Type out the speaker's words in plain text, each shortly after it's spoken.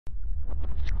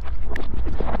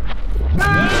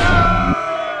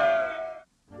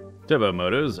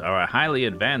Turbomotors are a highly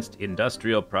advanced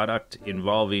industrial product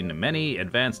involving many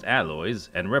advanced alloys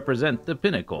and represent the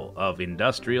pinnacle of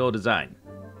industrial design.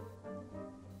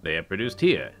 They are produced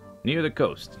here, near the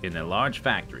coast, in a large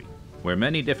factory, where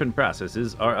many different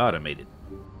processes are automated.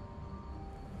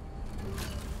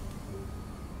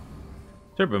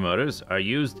 Turbomotors are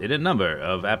used in a number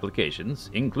of applications,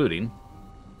 including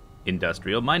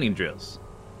industrial mining drills,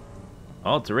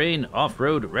 all-terrain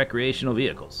off-road recreational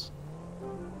vehicles,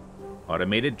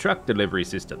 automated truck delivery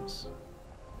systems,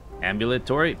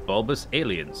 ambulatory bulbous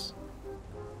aliens,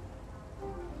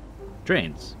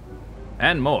 trains,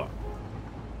 and more.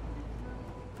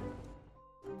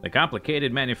 The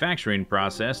complicated manufacturing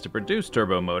process to produce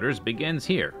turbomotors begins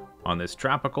here, on this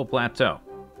tropical plateau.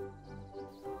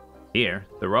 Here,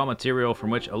 the raw material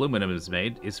from which aluminum is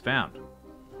made is found.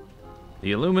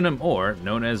 The aluminum ore,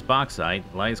 known as bauxite,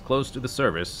 lies close to the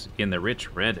surface in the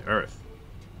rich red earth.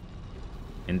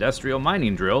 Industrial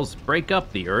mining drills break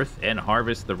up the earth and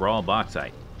harvest the raw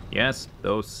bauxite. Yes,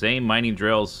 those same mining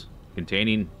drills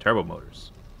containing turbomotors.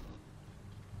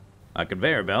 A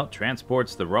conveyor belt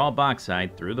transports the raw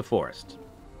bauxite through the forest,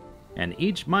 and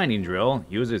each mining drill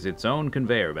uses its own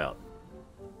conveyor belt.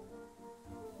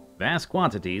 Vast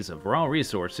quantities of raw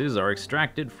resources are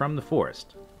extracted from the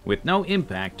forest, with no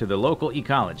impact to the local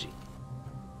ecology.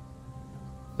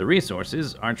 The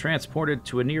resources are transported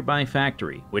to a nearby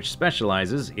factory, which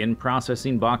specializes in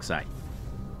processing bauxite.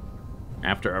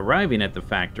 After arriving at the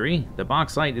factory, the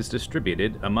bauxite is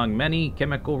distributed among many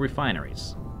chemical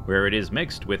refineries, where it is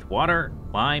mixed with water,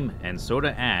 lime, and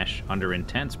soda ash under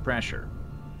intense pressure.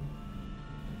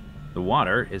 The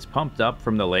water is pumped up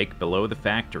from the lake below the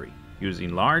factory,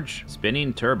 using large,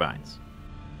 spinning turbines.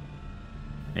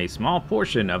 A small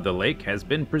portion of the lake has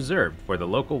been preserved for the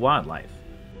local wildlife.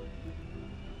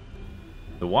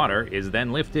 The water is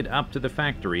then lifted up to the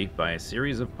factory by a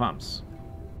series of pumps.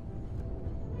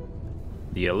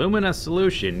 The alumina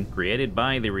solution created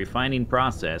by the refining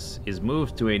process is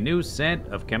moved to a new set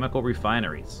of chemical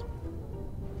refineries.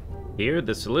 Here,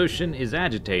 the solution is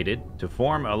agitated to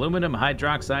form aluminum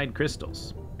hydroxide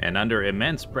crystals, and under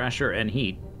immense pressure and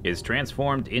heat, is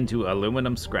transformed into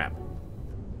aluminum scrap.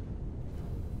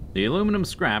 The aluminum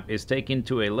scrap is taken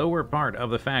to a lower part of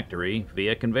the factory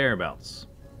via conveyor belts.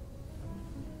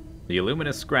 The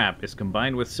aluminum scrap is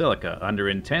combined with silica under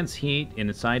intense heat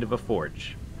inside of a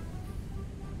forge.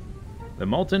 The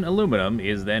molten aluminum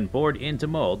is then poured into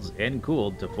molds and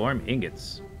cooled to form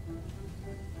ingots.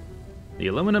 The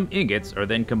aluminum ingots are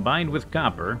then combined with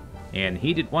copper and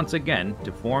heated once again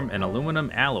to form an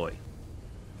aluminum alloy,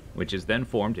 which is then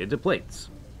formed into plates.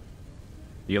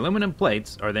 The aluminum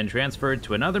plates are then transferred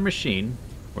to another machine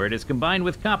where it is combined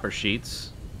with copper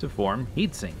sheets to form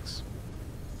heat sinks.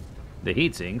 The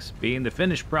heat sinks, being the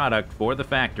finished product for the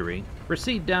factory,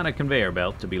 proceed down a conveyor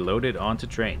belt to be loaded onto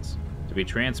trains, to be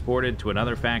transported to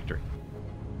another factory.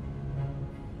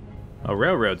 A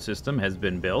railroad system has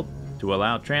been built to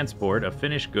allow transport of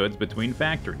finished goods between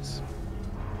factories.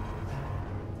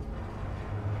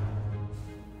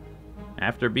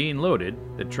 After being loaded,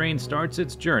 the train starts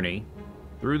its journey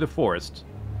through the forest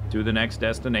to the next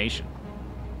destination.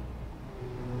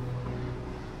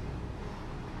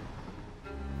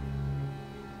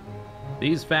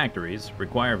 These factories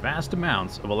require vast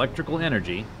amounts of electrical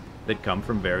energy that come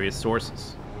from various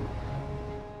sources.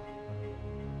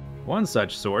 One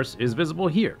such source is visible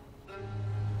here.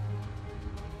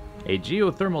 A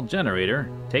geothermal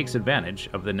generator takes advantage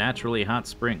of the naturally hot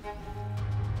spring.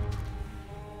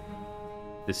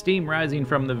 The steam rising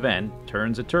from the vent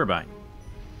turns a turbine,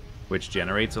 which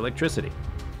generates electricity.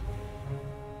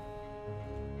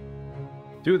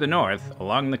 To the north,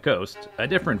 along the coast, a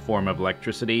different form of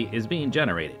electricity is being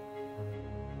generated.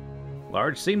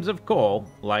 Large seams of coal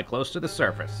lie close to the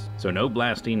surface, so no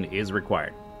blasting is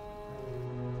required.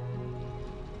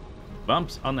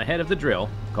 Bumps on the head of the drill,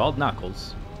 called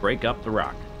knuckles, break up the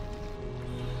rock.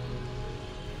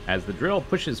 As the drill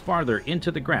pushes farther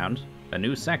into the ground, a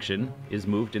new section is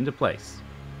moved into place.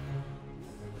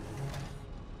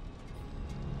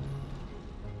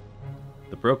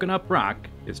 The broken up rock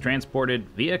is transported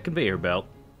via conveyor belt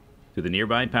to the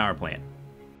nearby power plant.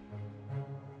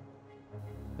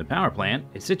 The power plant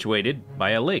is situated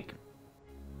by a lake,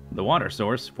 the water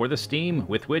source for the steam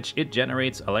with which it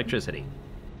generates electricity.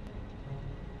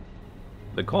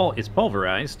 The coal is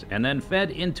pulverized and then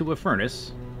fed into a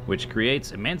furnace, which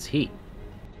creates immense heat.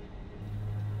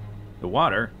 The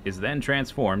water is then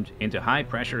transformed into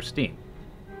high-pressure steam.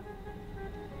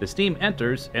 The steam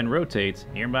enters and rotates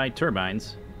nearby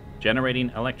turbines,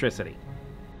 generating electricity.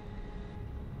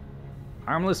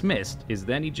 Harmless mist is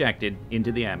then ejected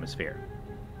into the atmosphere.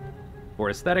 For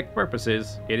aesthetic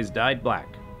purposes, it is dyed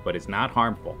black, but is not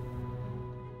harmful.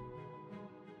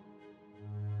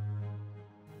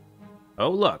 Oh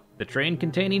look, the train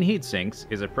containing heat sinks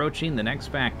is approaching the next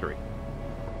factory.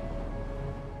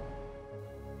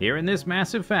 Here in this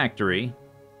massive factory,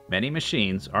 many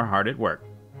machines are hard at work.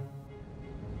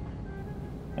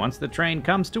 Once the train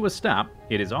comes to a stop,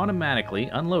 it is automatically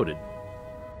unloaded.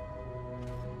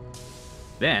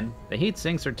 Then, the heat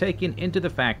sinks are taken into the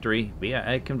factory via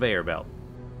a conveyor belt.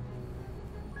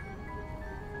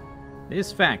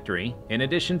 This factory, in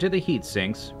addition to the heat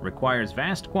sinks, requires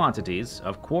vast quantities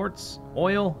of quartz,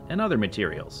 oil, and other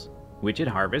materials, which it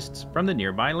harvests from the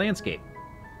nearby landscape.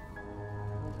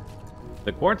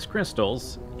 The quartz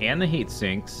crystals and the heat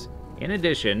sinks, in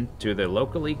addition to the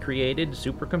locally created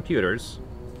supercomputers,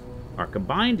 are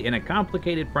combined in a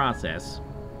complicated process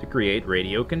to create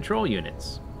radio control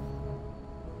units.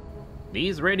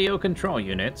 These radio control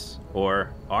units,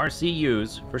 or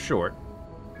RCUs for short,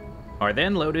 are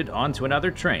then loaded onto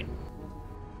another train,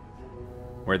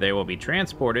 where they will be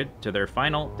transported to their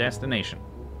final destination.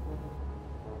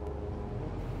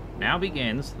 Now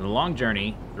begins the long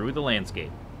journey through the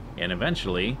landscape, and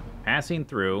eventually passing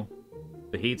through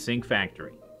the heatsink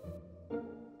factory.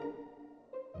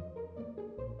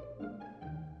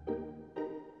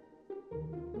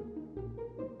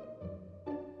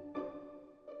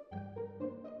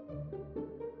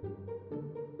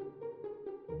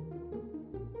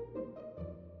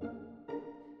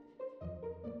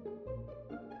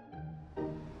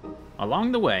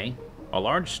 Along the way, a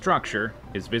large structure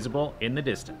is visible in the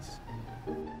distance.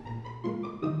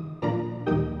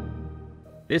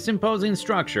 This imposing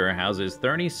structure houses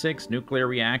 36 nuclear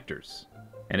reactors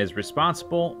and is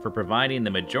responsible for providing the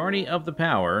majority of the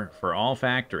power for all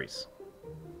factories.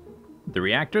 The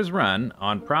reactors run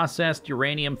on processed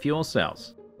uranium fuel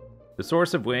cells, the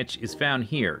source of which is found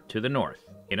here to the north,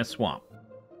 in a swamp.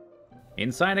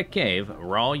 Inside a cave,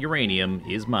 raw uranium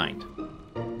is mined.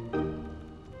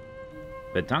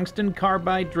 The tungsten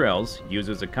carbide drills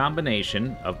uses a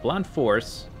combination of blunt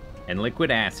force and liquid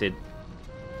acid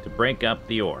to break up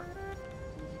the ore.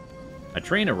 A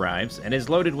train arrives and is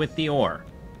loaded with the ore,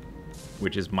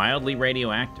 which is mildly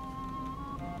radioactive.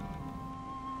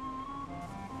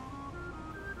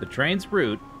 The train's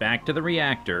route back to the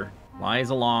reactor lies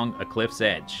along a cliff's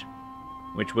edge,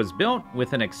 which was built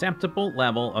with an acceptable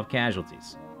level of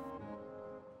casualties.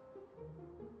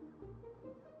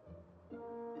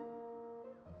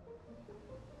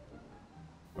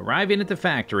 Arriving at the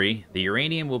factory, the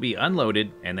uranium will be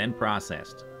unloaded and then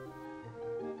processed.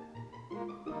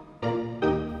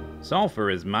 Sulfur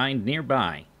is mined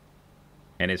nearby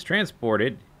and is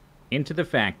transported into the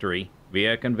factory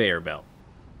via a conveyor belt.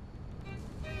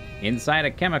 Inside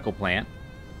a chemical plant,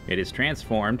 it is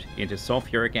transformed into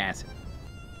sulfuric acid.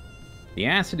 The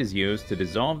acid is used to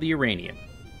dissolve the uranium.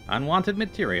 Unwanted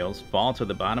materials fall to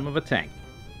the bottom of a tank,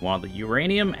 while the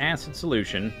uranium acid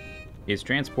solution is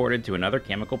transported to another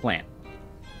chemical plant.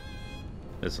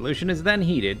 The solution is then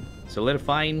heated,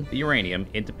 solidifying the uranium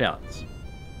into pellets.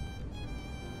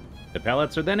 The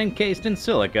pellets are then encased in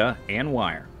silica and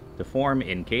wire to form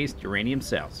encased uranium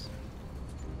cells.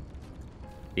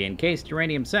 The encased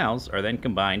uranium cells are then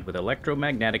combined with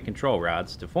electromagnetic control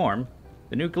rods to form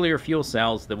the nuclear fuel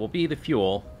cells that will be the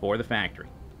fuel for the factory.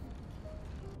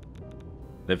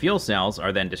 The fuel cells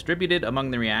are then distributed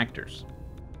among the reactors,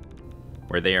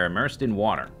 where they are immersed in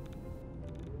water.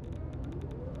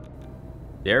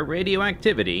 Their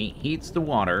radioactivity heats the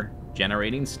water,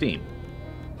 generating steam,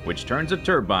 which turns a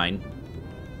turbine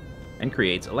and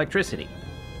creates electricity.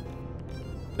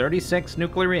 36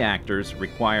 nuclear reactors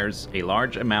requires a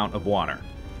large amount of water,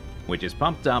 which is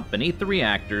pumped up beneath the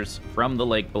reactors from the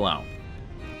lake below.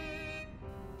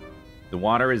 The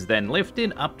water is then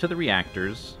lifted up to the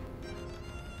reactors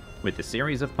with a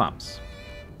series of pumps.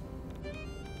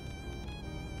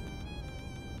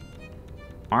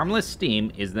 Harmless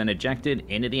steam is then ejected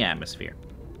into the atmosphere.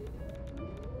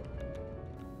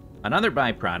 Another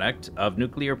byproduct of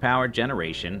nuclear power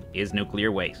generation is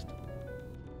nuclear waste.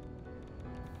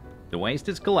 The waste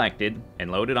is collected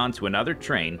and loaded onto another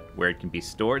train where it can be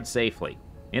stored safely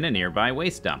in a nearby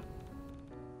waste dump.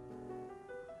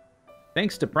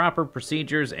 Thanks to proper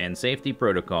procedures and safety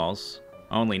protocols,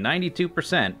 only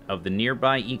 92% of the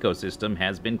nearby ecosystem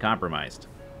has been compromised.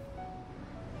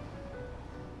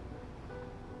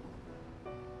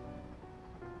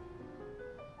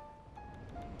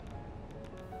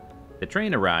 The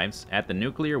train arrives at the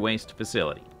nuclear waste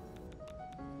facility.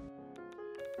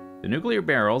 The nuclear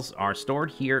barrels are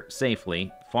stored here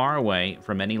safely, far away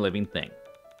from any living thing.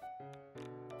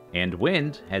 and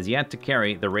wind has yet to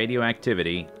carry the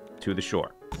radioactivity to the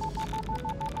shore.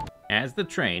 As the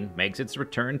train makes its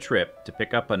return trip to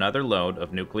pick up another load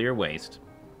of nuclear waste,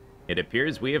 it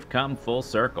appears we have come full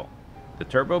circle. The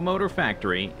Turbomotor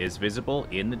factory is visible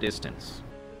in the distance.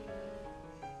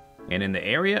 And in the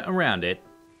area around it,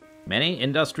 many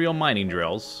industrial mining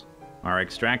drills are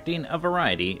extracting a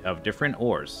variety of different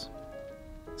ores,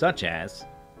 such as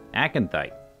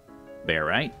acanthite,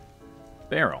 barite,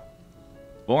 beryl,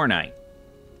 bornite,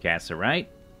 cassiterite,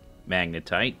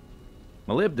 magnetite,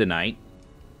 molybdenite,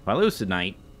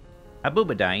 pollucinite,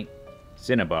 abubadite,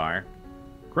 cinnabar,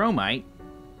 chromite,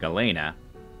 galena,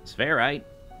 spherite,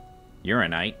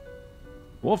 uranite,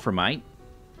 wolframite,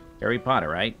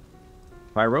 peripotterite,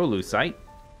 pyrolusite,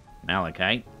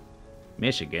 malachite,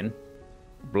 michigan,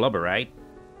 blubberite,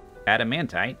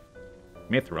 adamantite,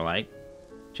 mithrilite,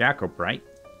 chacoprite,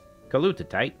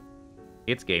 colutitite,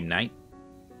 itzgamnite,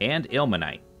 and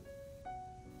ilmenite.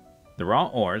 The raw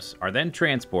ores are then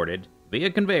transported via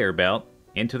conveyor belt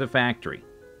into the factory.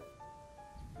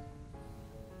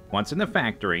 Once in the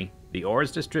factory, the ore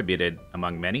is distributed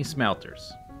among many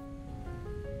smelters.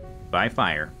 By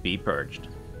fire, be purged.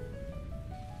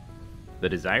 The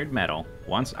desired metal,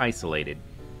 once isolated,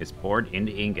 is poured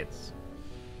into ingots.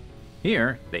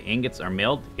 Here, the ingots are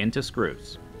milled into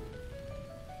screws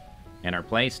and are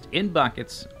placed in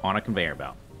buckets on a conveyor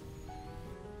belt.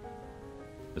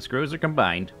 The screws are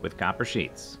combined with copper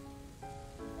sheets,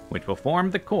 which will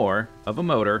form the core of a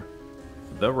motor,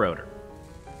 the rotor.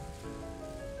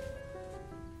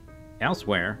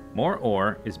 Elsewhere, more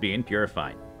ore is being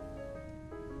purified.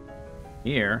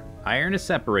 Here, iron is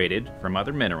separated from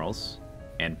other minerals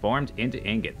and formed into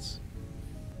ingots.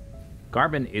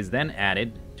 Carbon is then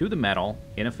added to the metal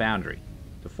in a foundry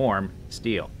to form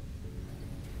steel.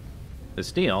 The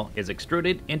steel is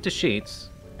extruded into sheets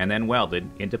and then welded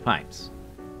into pipes,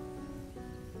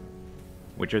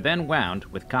 which are then wound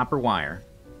with copper wire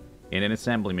in an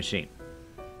assembly machine.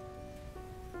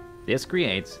 This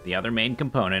creates the other main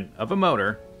component of a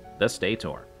motor, the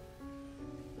stator.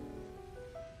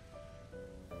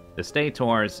 The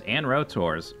stators and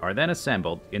rotors are then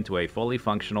assembled into a fully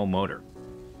functional motor.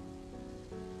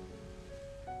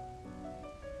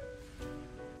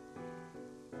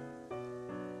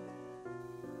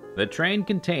 The train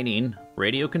containing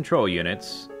radio control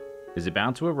units is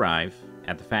about to arrive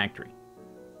at the factory.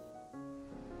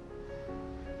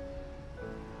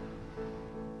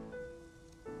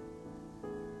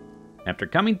 After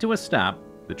coming to a stop,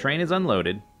 the train is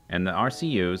unloaded and the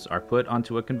RCUs are put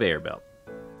onto a conveyor belt.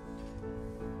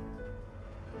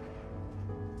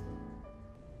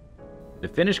 The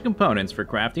finished components for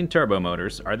crafting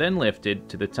turbomotors are then lifted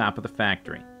to the top of the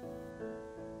factory.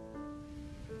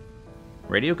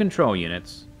 Radio control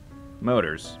units,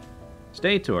 motors,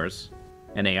 stators,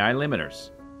 and AI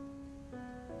limiters.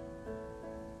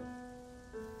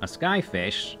 A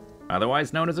skyfish,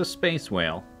 otherwise known as a space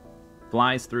whale,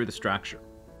 flies through the structure.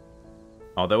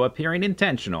 Although appearing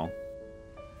intentional,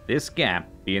 this gap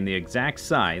being the exact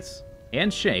size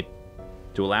and shape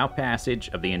to allow passage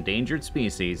of the endangered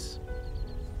species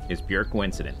is pure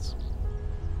coincidence.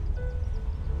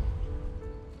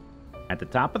 At the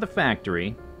top of the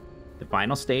factory, the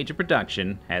final stage of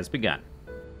production has begun.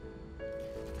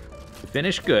 The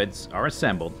finished goods are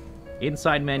assembled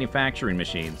inside manufacturing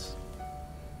machines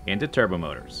into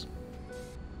turbomotors.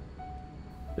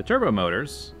 The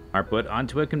turbomotors are put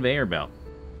onto a conveyor belt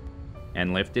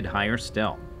and lifted higher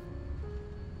still.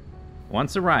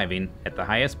 Once arriving at the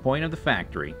highest point of the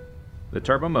factory, the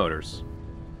turbomotors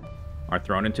are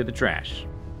thrown into the trash.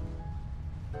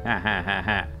 Ha ha ha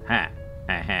ha ha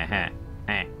ha ha ha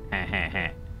ha ha ha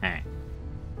ha ha.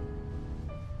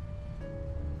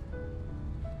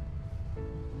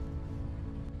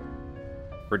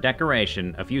 For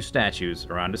decoration, a few statues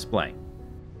are on display.